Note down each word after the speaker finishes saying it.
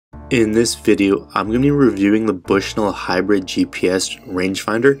In this video, I'm going to be reviewing the Bushnell Hybrid GPS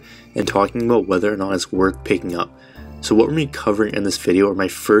rangefinder and talking about whether or not it's worth picking up. So what we're going to be covering in this video are my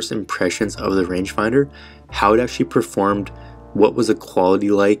first impressions of the rangefinder, how it actually performed, what was the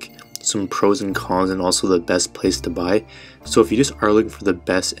quality like, some pros and cons, and also the best place to buy. So if you just are looking for the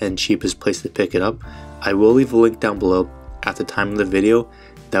best and cheapest place to pick it up, I will leave a link down below. At the time of the video,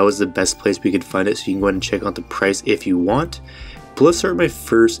 that was the best place we could find it, so you can go ahead and check out the price if you want. But let's start with my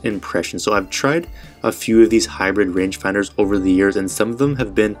first impression. So I've tried a few of these hybrid rangefinders over the years, and some of them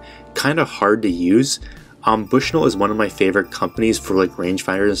have been kind of hard to use. Bushnell is one of my favorite companies for like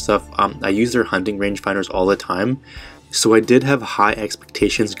rangefinders and stuff. I use their hunting rangefinders all the time, so I did have high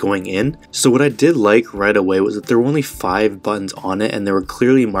expectations going in. So what I did like right away was that there were only 5 buttons on it, and they were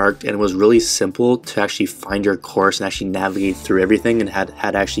clearly marked, and it was really simple to actually find your course and actually navigate through everything and had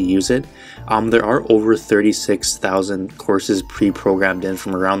to actually use it. There are over 36,000 courses pre-programmed in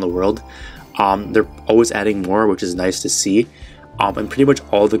from around the world. They're always adding more, which is nice to see. And pretty much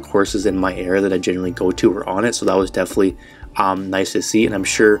all the courses in my area that I generally go to are on it, so that was definitely nice to see. And I'm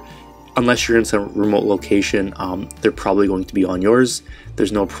sure, unless you're in some remote location, they're probably going to be on yours.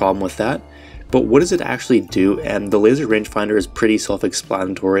 There's no problem with that. But what does it actually do? And the laser rangefinder is pretty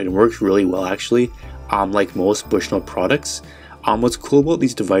self-explanatory and works really well actually, like most Bushnell products. What's cool about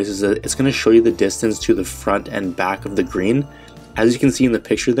these devices is that it's going to show you the distance to the front and back of the green. As you can see in the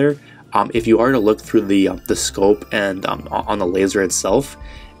picture there, if you are to look through the scope and on the laser itself,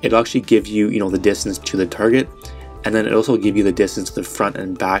 it'll actually give you, the distance to the target. And then it also give you the distance to the front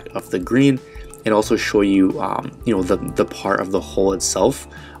and back of the green, and also show you, the part of the hole itself.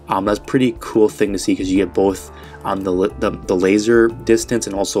 That's a pretty cool thing to see, because you get both the laser distance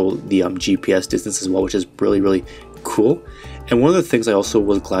and also the GPS distance as well, which is really cool. And one of the things I also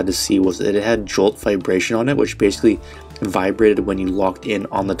was glad to see was that it had jolt vibration on it, which basically vibrated when you locked in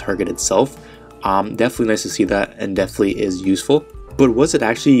on the target itself. Definitely nice to see that, and definitely is useful. But was it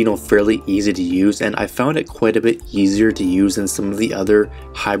actually, fairly easy to use? And I found it quite a bit easier to use than some of the other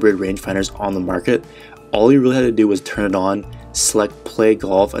hybrid rangefinders on the market. All you really had to do was turn it on, select play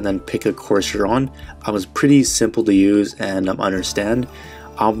golf, and then pick a course you're on. It was pretty simple to use and understand.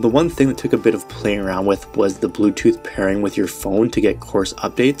 The one thing that took a bit of playing around with was the Bluetooth pairing with your phone to get course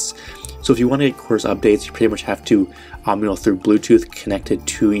updates. So if you want to get course updates, you pretty much have to, through Bluetooth, connect it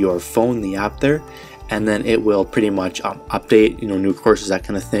to your phone, the app there, and then it will pretty much update, new courses, that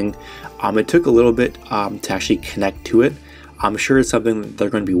kind of thing. It took a little bit to actually connect to it. I'm sure it's something that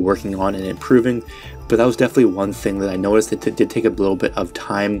they're going to be working on and improving, but that was definitely one thing that I noticed. It did take a little bit of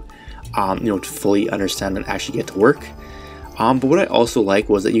time, to fully understand and actually get to work. But what I also like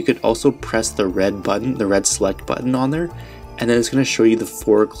was that you could also press the red button, the red select button on there, and then it's going to show you the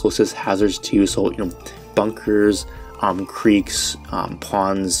 4 closest hazards to you. So, bunkers, creeks,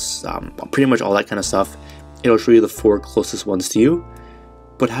 ponds, pretty much all that kind of stuff. It'll show you the 4 closest ones to you.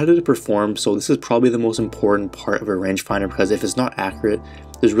 But how did it perform? So this is probably the most important part of a rangefinder, because if it's not accurate,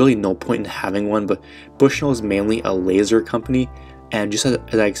 there's really no point in having one. But Bushnell is mainly a laser company, and just as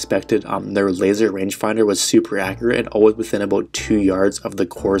I expected, their laser rangefinder was super accurate and always within about 2 yards of the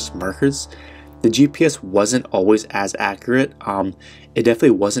course markers. The GPS wasn't always as accurate. It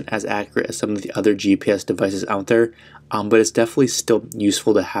definitely wasn't as accurate as some of the other GPS devices out there, but it's definitely still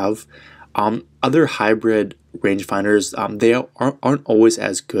useful to have. Other hybrid rangefinders, they aren't always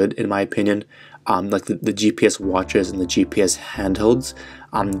as good in my opinion. Like the GPS watches and the GPS handhelds,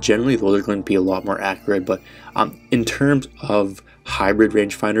 generally those are going to be a lot more accurate. But in terms of hybrid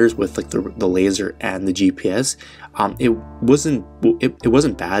rangefinders with like the laser and the GPS, it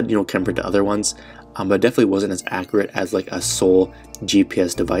wasn't bad, compared to other ones, but it definitely wasn't as accurate as like a sole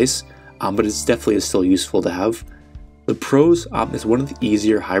GPS device. But it's definitely still useful to have. The pros, is one of the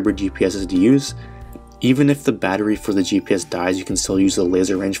easier hybrid GPSs to use. Even if the battery for the GPS dies, you can still use the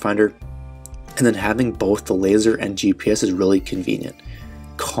laser rangefinder. And then having both the laser and GPS is really convenient.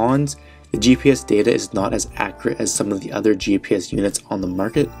 Cons, the GPS data is not as accurate as some of the other GPS units on the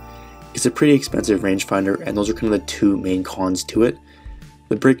market. It's a pretty expensive rangefinder, and those are kind of the 2 main cons to it.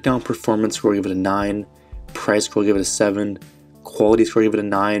 The breakdown performance score, give it a 9. Price score, give it a 7. Quality score, give it a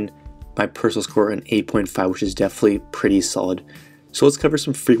 9. My personal score, an 8.5, which is definitely pretty solid. So let's cover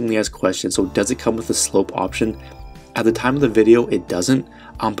some frequently asked questions. So does it come with a slope option? At the time of the video, it doesn't,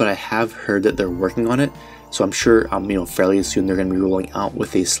 but I have heard that they're working on it. So I'm sure, fairly soon they're going to be rolling out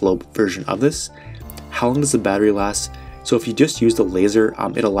with a slope version of this. How long does the battery last? So if you just use the laser,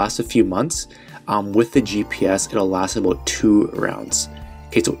 it'll last a few months. With the GPS, it'll last about 2 rounds.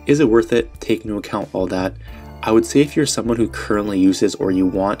 Okay, so is it worth it? Take into account all that. I would say if you're someone who currently uses or you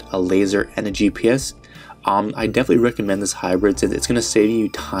want a laser and a GPS, I definitely recommend this hybrid since it's going to save you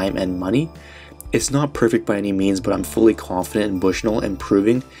time and money. It's not perfect by any means, but I'm fully confident in Bushnell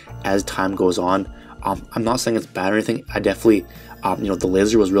improving as time goes on. I'm not saying it's bad or anything. I definitely, the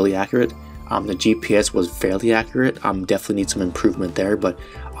laser was really accurate. The GPS was fairly accurate. Definitely need some improvement there, but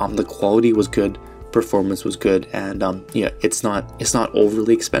the quality was good, performance was good, and yeah, it's not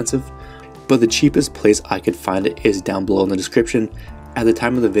overly expensive. But the cheapest place I could find it is down below in the description. At the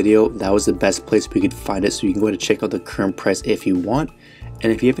time of the video, that was the best place we could find it, so you can go ahead and check out the current price if you want.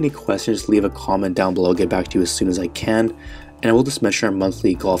 And if you have any questions, leave a comment down below. I'll get back to you as soon as I can. And I will just mention our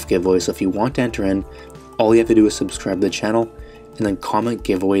monthly golf giveaway, so if you want to enter in, all you have to do is subscribe to the channel and then comment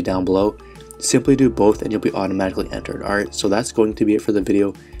giveaway down below. Simply do both and you'll be automatically entered. Alright, so that's going to be it for the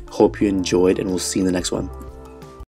video. Hope you enjoyed, and we'll see you in the next one.